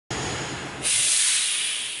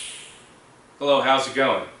Hello, how's it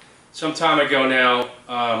going? Some time ago now,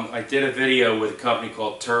 I did a video with a company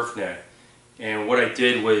called TurfNet, and what I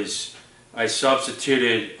did was I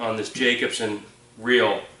substituted on this Jacobsen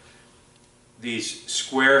reel these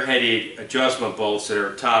square-headed adjustment bolts that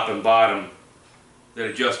are top and bottom that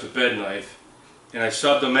adjust the bed knife, and I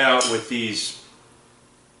subbed them out with these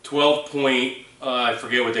 12-point, I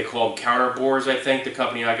forget what they call them, counter bores. I think the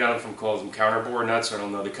company I got them from calls them counter bore nuts. I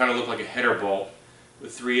don't know. They kind of look like a header bolt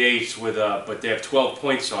with 3/8 with but they have 12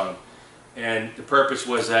 points on them, and the purpose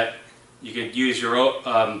was that you could use your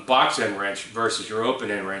box end wrench versus your open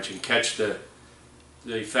end wrench and catch the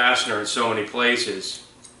fastener in so many places,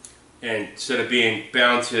 and instead of being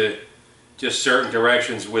bound to just certain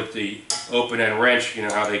directions with the open end wrench, you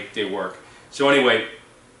know how they work. So anyway,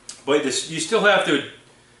 but you still have to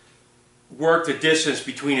work the distance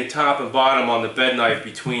between the top and bottom on the bed knife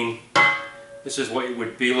between, this is what it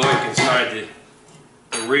would be like inside the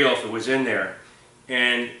reel if it was in there.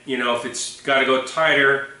 And you know, if it's got to go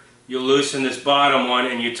tighter, you loosen this bottom one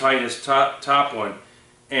and you tighten this top one,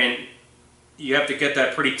 and you have to get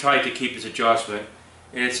that pretty tight to keep its adjustment.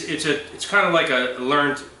 And it's kind of like a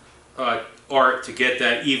learned art to get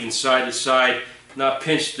that even side to side, not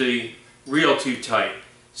pinch the reel too tight.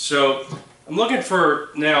 So I'm looking for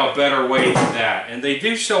now a better way than that, and they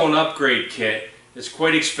do sell an upgrade kit. It's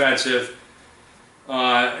quite expensive.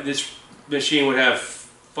 This machine would have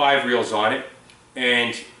 5 reels on it,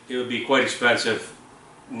 and it would be quite expensive,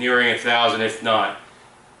 nearing $1,000 if not,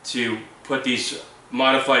 to put these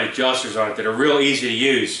modified adjusters on it that are real easy to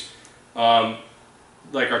use,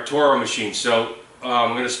 like our Toro machine. So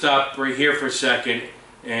I'm going to stop right here for a second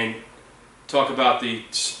and talk about the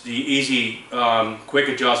easy quick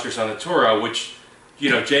adjusters on the Toro, which, you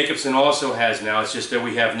know, Jacobsen also has now. It's just that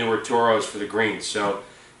we have newer Toros for the greens. So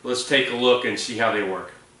let's take a look and see how they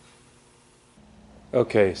work.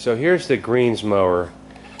 Okay, so here's the greens mower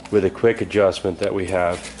with a quick adjustment that we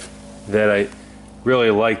have that I really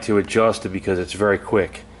like to adjust it because it's very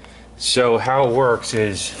quick. So how it works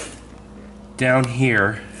is down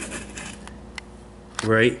here,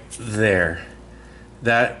 right there,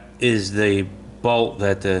 that is the bolt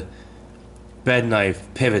that the bed knife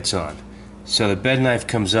pivots on. So the bed knife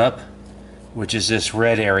comes up, which is this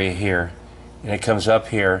red area here, and it comes up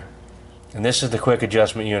here, and this is the quick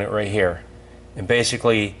adjustment unit right here. And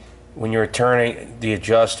basically, when you're turning the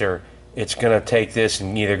adjuster, it's going to take this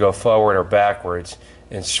and either go forward or backwards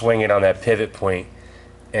and swing it on that pivot point.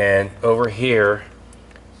 And over here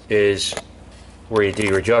is where you do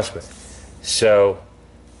your adjustment. So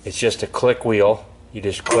it's just a click wheel. You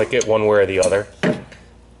just click it one way or the other,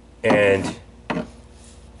 and it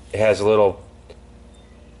has a little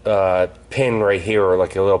pin right here, or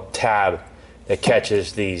like a little tab that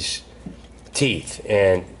catches these teeth,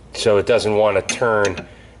 and so it doesn't want to turn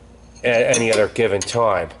at any other given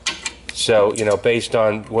time. So, you know, based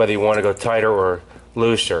on whether you want to go tighter or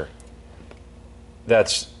looser,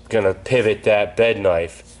 that's going to pivot that bed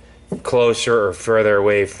knife closer or further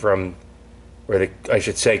away from, or I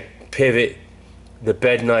should say, pivot the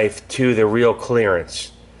bed knife to the reel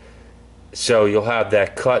clearance, so you'll have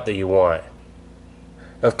that cut that you want.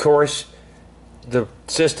 Of course, the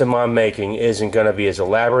system I'm making isn't going to be as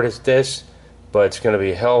elaborate as this, but it's going to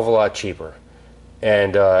be a hell of a lot cheaper,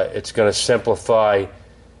 and it's going to simplify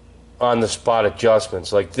on-the-spot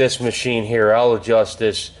adjustments. Like this machine here, I'll adjust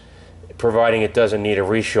this, providing it doesn't need a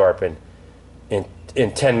resharpen, in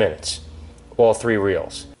 10 minutes, all 3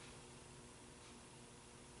 reels.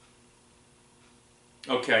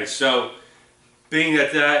 Okay, so being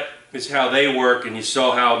that that is how they work, and you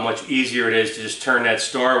saw how much easier it is to just turn that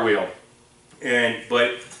star wheel,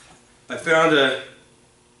 but I found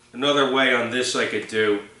another way on this I could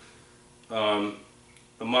do, a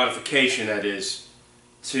modification that is,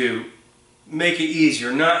 to make it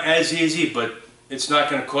easier. Not as easy, but it's not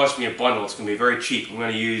going to cost me a bundle. It's going to be very cheap. I'm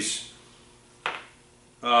going to use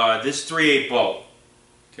this 3/8 bolt.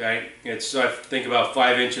 Okay, it's, I think, about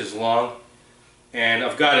 5 inches long, and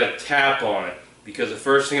I've got a tap on it because the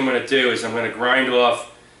first thing I'm going to do is I'm going to grind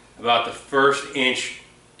off about the first inch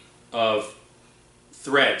of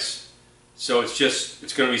threads. So it's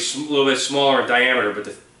going to be a little bit smaller in diameter,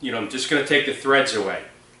 but you know, I'm just going to take the threads away.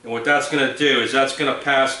 And what that's going to do is that's going to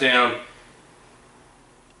pass down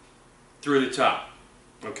through the top.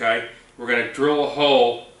 Okay, we're going to drill a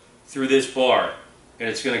hole through this bar, and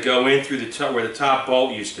it's going to go in through the top where the top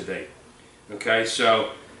bolt used to be. Okay,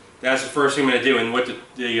 so that's the first thing I'm going to do. And what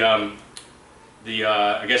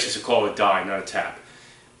I guess it's called a die, not a tap.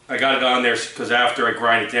 I got it on there because after I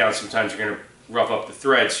grind it down, sometimes you're going to rough up the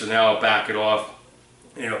threads. So now I'll back it off,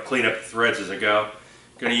 and I'll clean up the threads as I go.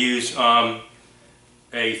 I'm going to use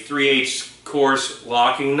a 3/8 course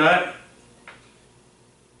locking nut,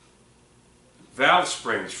 valve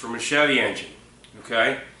springs from a Chevy engine,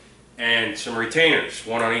 okay, and some retainers,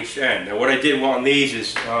 one on each end. Now what I did on these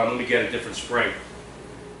is, let me get a different spring.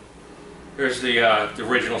 Here's the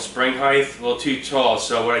original spring height, a little too tall,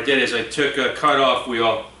 so what I did is I took a cut-off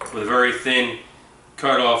wheel with a very thin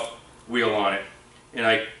cut-off wheel on it,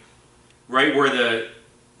 and right where the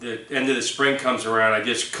end of the spring comes around, I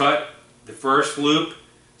just cut the first loop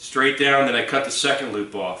straight down, then I cut the second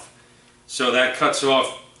loop off. So that cuts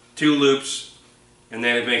off 2 loops, and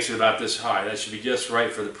then it makes it about this high. That should be just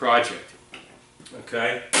right for the project.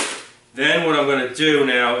 Okay? Then what I'm going to do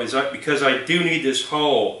now is, because I do need this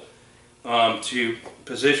hole to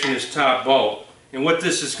position this top bolt, and what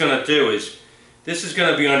this is going to do is, this is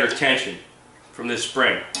going to be under tension from this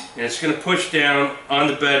spring, and it's going to push down on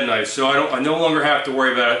the bed knife, so I no longer have to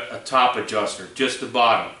worry about a top adjuster, just the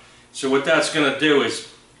bottom. So what that's going to do is,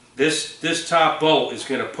 this top bolt is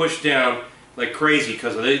going to push down like crazy,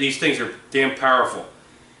 because these things are damn powerful,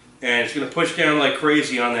 and it's going to push down like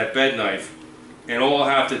crazy on that bed knife, and all I'll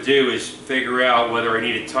have to do is figure out whether I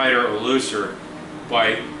need it tighter or looser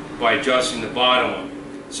by adjusting the bottom one.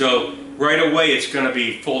 So right away it's going to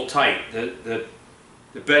be full tight.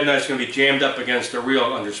 The bed knife's going to be jammed up against the reel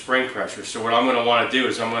under spring pressure. So what I'm going to want to do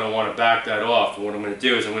is I'm going to want to back that off, and what I'm going to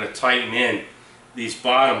do is I'm going to tighten in these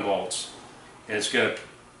bottom bolts, and it's going to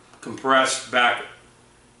compress back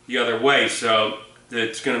the other way, so that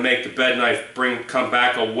it's going to make the bed knife come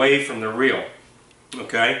back away from the reel.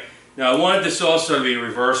 Okay? Now I wanted this also to be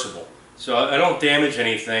reversible, so I don't damage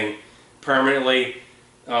anything permanently.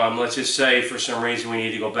 Let's just say for some reason we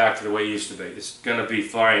need to go back to the way it used to be. It's going to be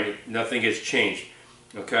fine. Nothing gets changed.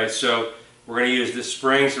 Okay, so we're going to use the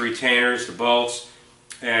springs, the retainers, the bolts,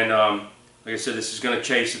 and like I said, this is going to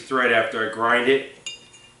chase the thread after I grind it.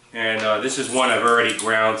 And this is one I've already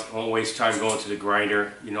ground. I won't waste time going to the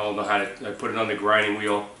grinder. You know how to. I put it on the grinding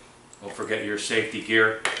wheel. Don't forget your safety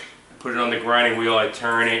gear. I put it on the grinding wheel. I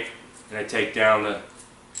turn it, and I take down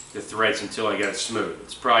the threads until I get it smooth.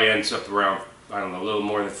 It probably ends up around, I don't know, a little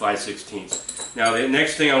more than 5/16. Now the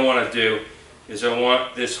next thing I want to do is I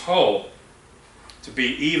want this hole to be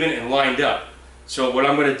even and lined up. So what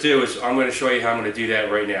I'm going to do is I'm going to show you how I'm going to do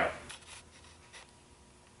that right now.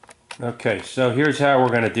 Okay, so here's how we're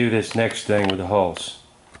going to do this next thing with the holes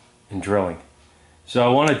and drilling. So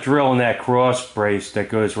I want to drill in that cross brace that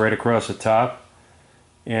goes right across the top,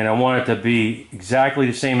 and I want it to be exactly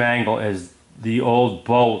the same angle as the old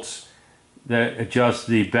bolts that adjust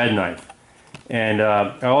the bed knife. And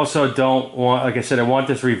I also don't want, like I said, I want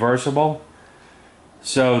this reversible.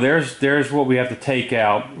 So there's what we have to take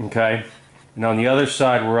out, okay? And on the other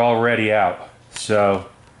side we're already out. So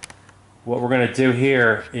what we're going to do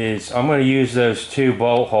here is I'm going to use those 2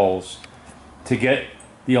 bolt holes to get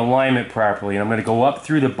the alignment properly. And I'm going to go up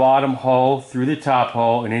through the bottom hole, through the top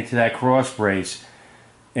hole, and into that cross brace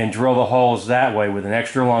and drill the holes that way with an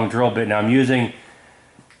extra long drill bit. Now I'm using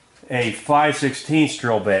a 5/16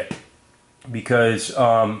 drill bit because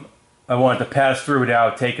I want it to pass through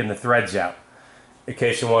without taking the threads out, in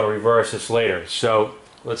case I want to reverse this later. So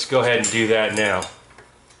let's go ahead and do that now.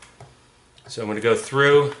 So I'm going to go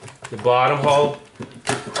through the bottom hole,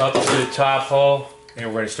 up to the top hole, and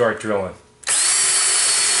we're going to start drilling.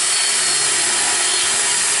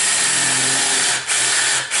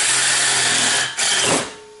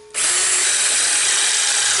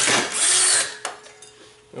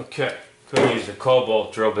 Okay, going to use the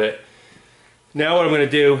cobalt drill bit. Now what I'm going to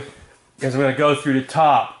do is I'm going to go through the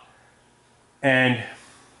top and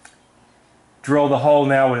drill the hole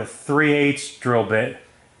now with a 3/8 drill bit.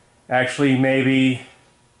 Actually, maybe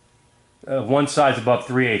one side's above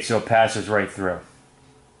 3/8, so it passes right through.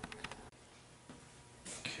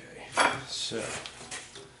 Okay, so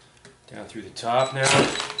down through the top now.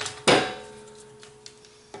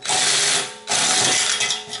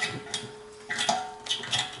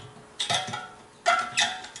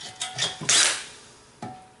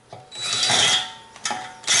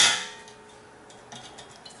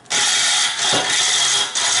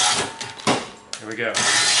 There we go.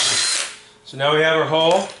 So now we have our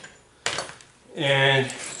hole, and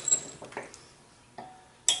you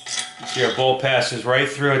see our bolt passes right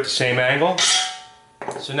through at the same angle.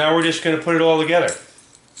 So now we're just going to put it all together.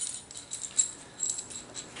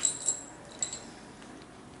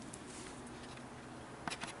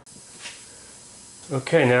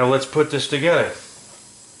 Okay, now let's put this together.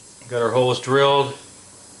 Got our holes drilled,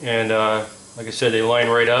 and like I said, they line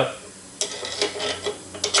right up.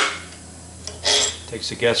 Takes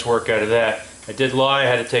the guesswork out of that. I did lie, I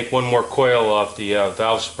had to take one more coil off the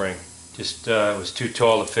valve spring. Just it was too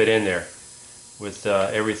tall to fit in there. with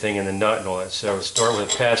everything in the nut and all that. So we'll start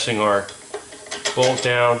with passing our bolt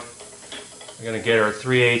down. We're going to get our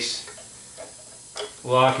 3/8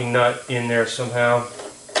 locking nut in there somehow.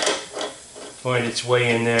 Find its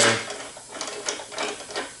way in there.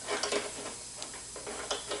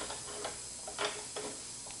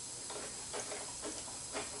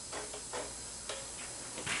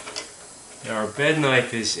 Now our bed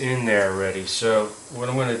knife is in there already, so what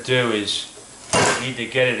I'm going to do is I need to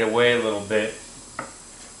get it away a little bit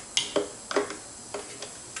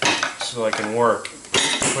so I can work.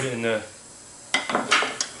 Put it in the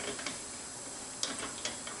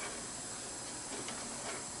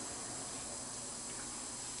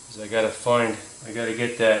I gotta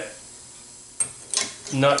get that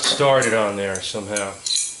nut started on there somehow.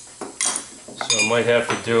 So I might have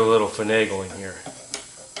to do a little finagling here.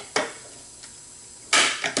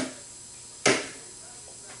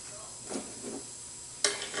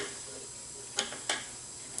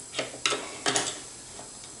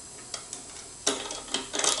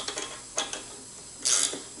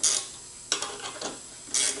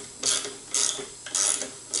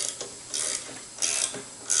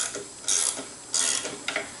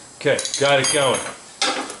 Okay, got it going.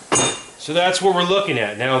 So that's what we're looking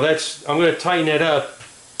at. Now I'm going to tighten it up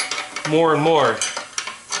more and more.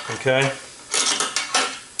 Okay?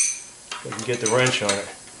 I can get the wrench on it.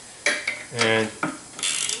 And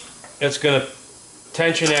it's going to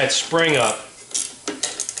tension that spring up.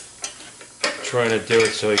 I'm trying to do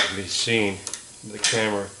it so it can be seen with the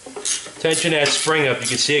camera. Tension that spring up. You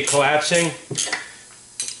can see it collapsing.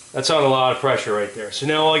 That's on a lot of pressure right there. So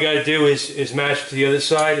now all I got to do is match to the other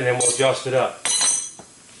side, and then we'll adjust it up.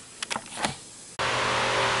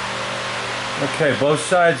 Okay, both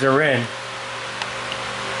sides are in.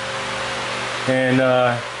 And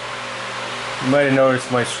you might have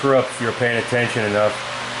noticed my screw up if you're paying attention enough.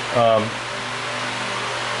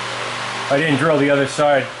 I didn't drill the other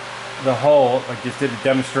side of the hole. I just did a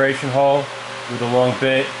demonstration hole with a long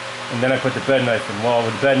bit. And then I put the bed knife in. Well,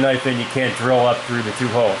 with the bed knife in, you can't drill up through the two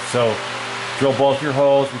holes. So drill both your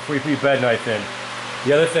holes before you put your bed knife in.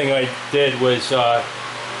 The other thing I did was, I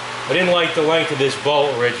didn't like the length of this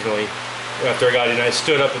bolt originally after I got it in. I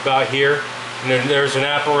stood up about here, and then there's an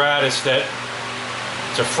apparatus that,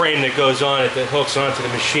 it's a frame that goes on it that hooks onto the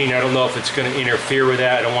machine. I don't know if it's going to interfere with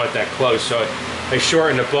that. I don't want it that close. So I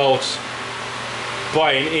shortened the bolts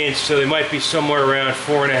by an inch, so they might be somewhere around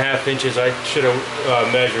 4.5 inches. I should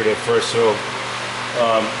have measured it first. So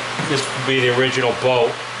this would be the original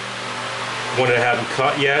bolt, one that I haven't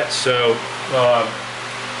cut yet. So I'll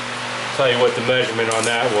tell you what the measurement on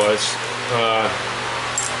that was.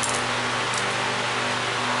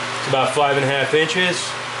 It's about 5.5 inches.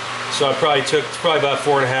 So I probably took, it's probably about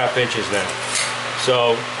 4.5 inches now.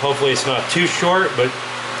 So hopefully it's not too short, but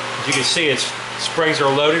as you can see, its springs are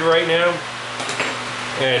loaded right now.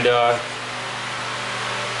 And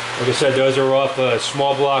like I said, those are off a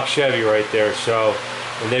small block Chevy right there. So,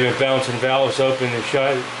 and they've been bouncing valves open and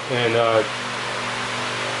shut, and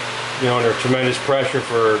you know, under tremendous pressure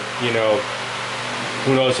for, you know,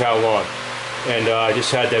 who knows how long. And I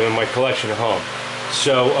just had them in my collection at home.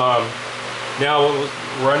 So now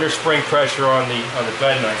we're under spring pressure on the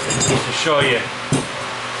bed knife. And just to show you,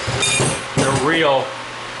 the reel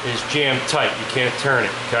is jammed tight. You can't turn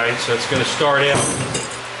it. Okay, so it's going to start out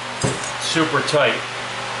super tight,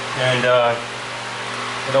 and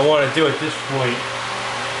what I want to do at this point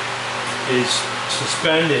is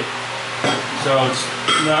suspend it so it's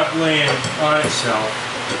not laying on itself.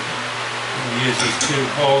 We use these two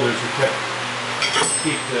holders to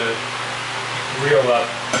keep the reel up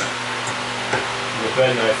and the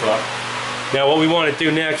bed knife up. Now what we want to do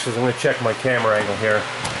next is, I'm going to check my camera angle here,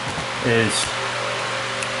 is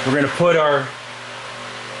we're going to put our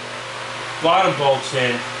bottom bolts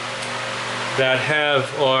in that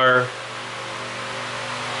have our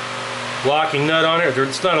locking nut on it.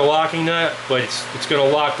 It's not a locking nut, but it's going to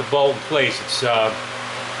lock the bolt in place. It's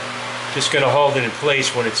just going to hold it in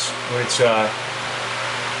place when we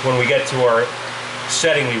get to our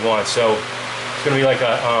setting we want. So it's going to be like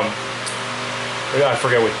a I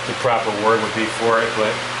forget what the proper word would be for it,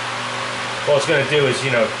 but all it's going to do is,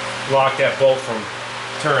 you know, lock that bolt from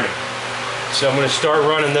turning. So I'm going to start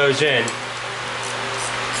running those in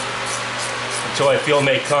until I feel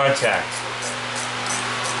make contact.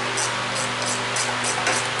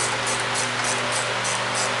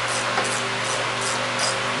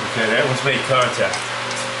 Okay, that one's made contact.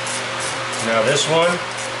 Now this one,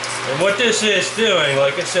 and what this is doing,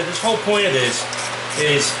 like I said, this whole point of this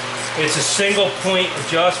is it's a single point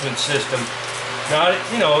adjustment system. Not,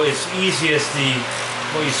 you know, as easy as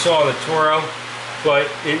what you saw in the Toro. but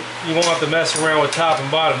you won't have to mess around with top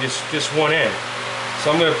and bottom, just one end.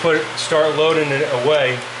 So I'm going to start loading it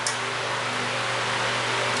away.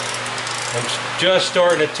 I'm just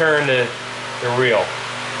starting to turn the reel.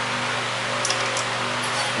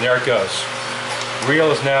 And there it goes.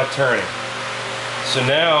 Reel is now turning. So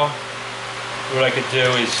now what I could do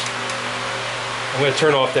is I'm going to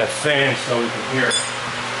turn off that fan so we can hear it.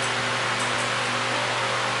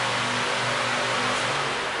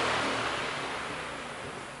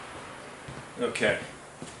 Okay,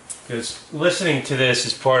 because listening to this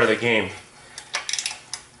is part of the game.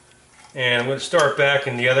 And I'm going to start back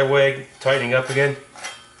in the other way, tightening up again.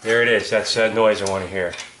 There it is, that's that noise I want to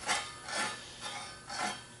hear.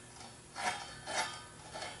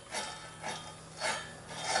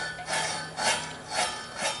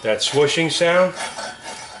 That swooshing sound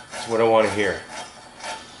is what I want to hear.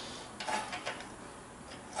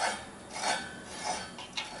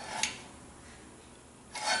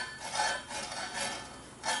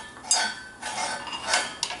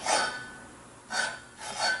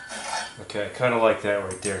 Okay, I kind of like that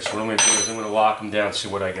right there. So what I'm going to do is I'm going to lock them down and see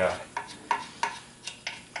what I got.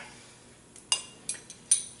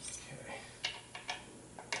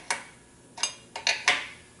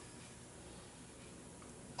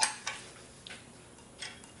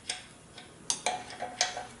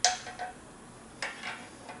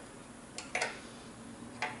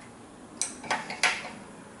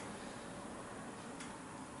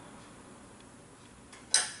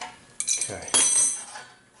 Okay.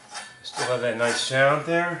 Still have that nice sound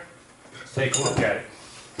there. Let's take a look at it.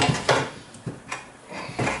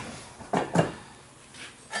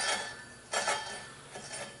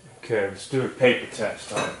 Okay, let's do a paper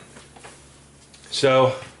test on it.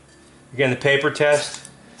 So, again, the paper test,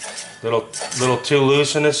 little too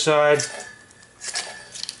loose on this side.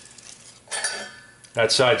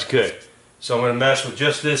 That side's good. So I'm going to mess with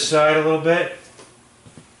just this side a little bit.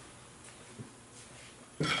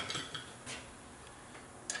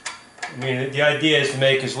 I mean, the idea is to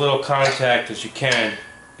make as little contact as you can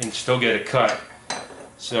and still get a cut.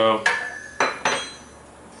 So,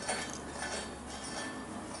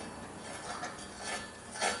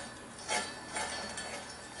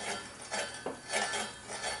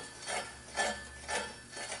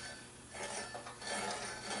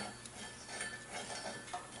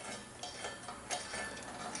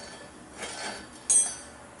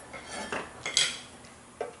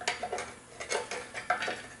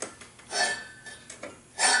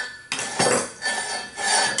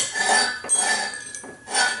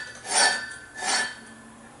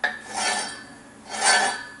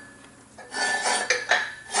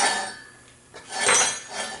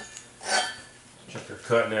 check our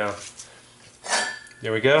cut now.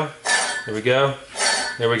 There we go. There we go.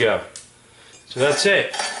 There we go. So that's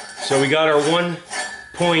it. So we got our 1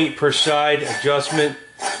 point per side adjustment,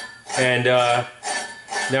 and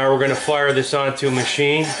now we're going to fire this onto a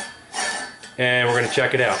machine and we're going to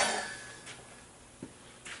check it out.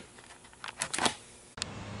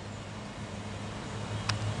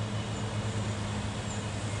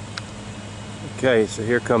 Okay, so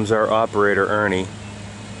here comes our operator Ernie,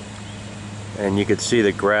 and you can see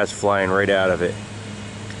the grass flying right out of it.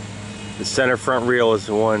 The center front reel is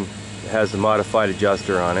the one that has the modified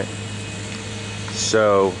adjuster on it.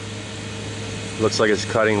 So looks like it's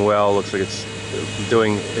cutting well, looks like it's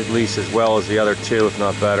doing at least as well as the other two, if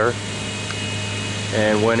not better.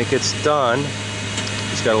 And when it gets done,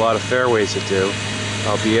 it's got a lot of fairways to do.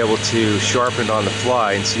 I'll be able to sharpen it on the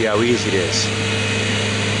fly and see how easy it is.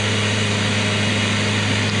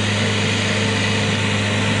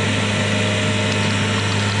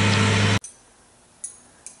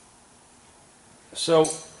 So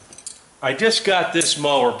I just got this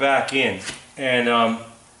mower back in, and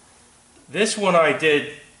this one I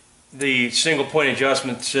did the single point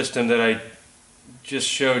adjustment system that I just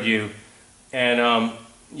showed you, and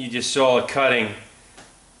you just saw it cutting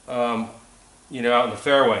you know, out in the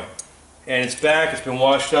fairway, and it's back, it's been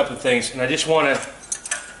washed up and things, and I just want to,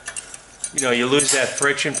 you know, you lose that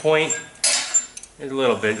friction point. There's a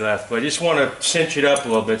little bit left, but I just want to cinch it up a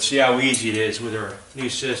little bit, see how easy it is with our new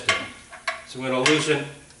system. So I'm going to loosen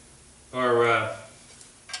our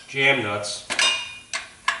jam nuts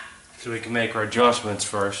so we can make our adjustments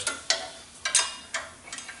first.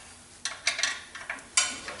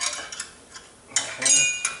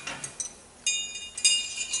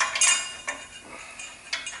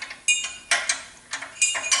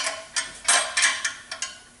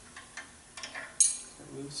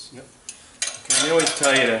 Yep. Okay, they always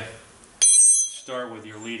tell you to start with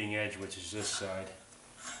your leading edge, which is this side.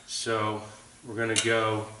 So we're going to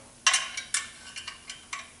go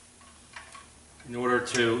In order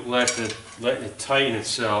to let it tighten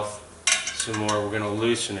itself some more, we're going to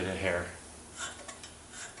loosen it a hair.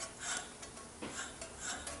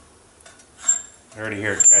 I already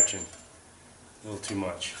hear it catching a little too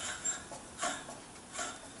much.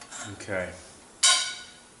 Okay.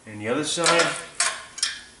 And the other side.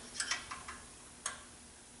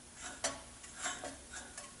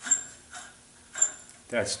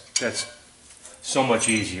 That's so much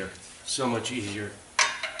easier. So much easier.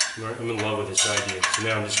 I'm in love with this idea. So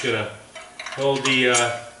now I'm just going to hold the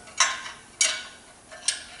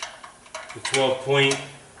 12 point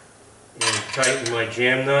and tighten my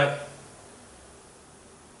jam nut.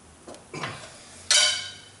 And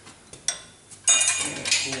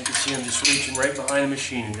you can see I'm just reaching right behind the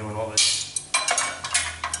machine and doing all this.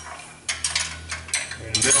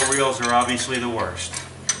 And the middle reels are obviously the worst.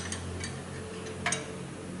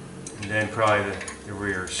 And then probably the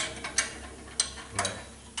rears. Right.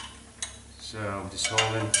 So I'm just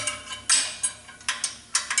holding,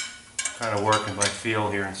 kind of working by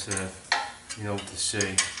feel here instead of, to see.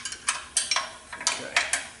 Okay.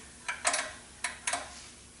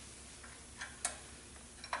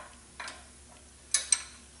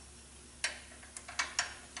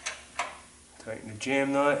 Tighten the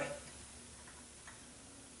jam nut.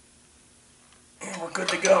 And we're good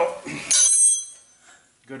to go.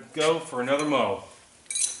 Good to go for another mow.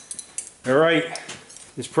 Alright,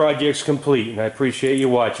 this project's complete and I appreciate you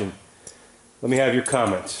watching. Let me have your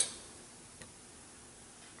comments.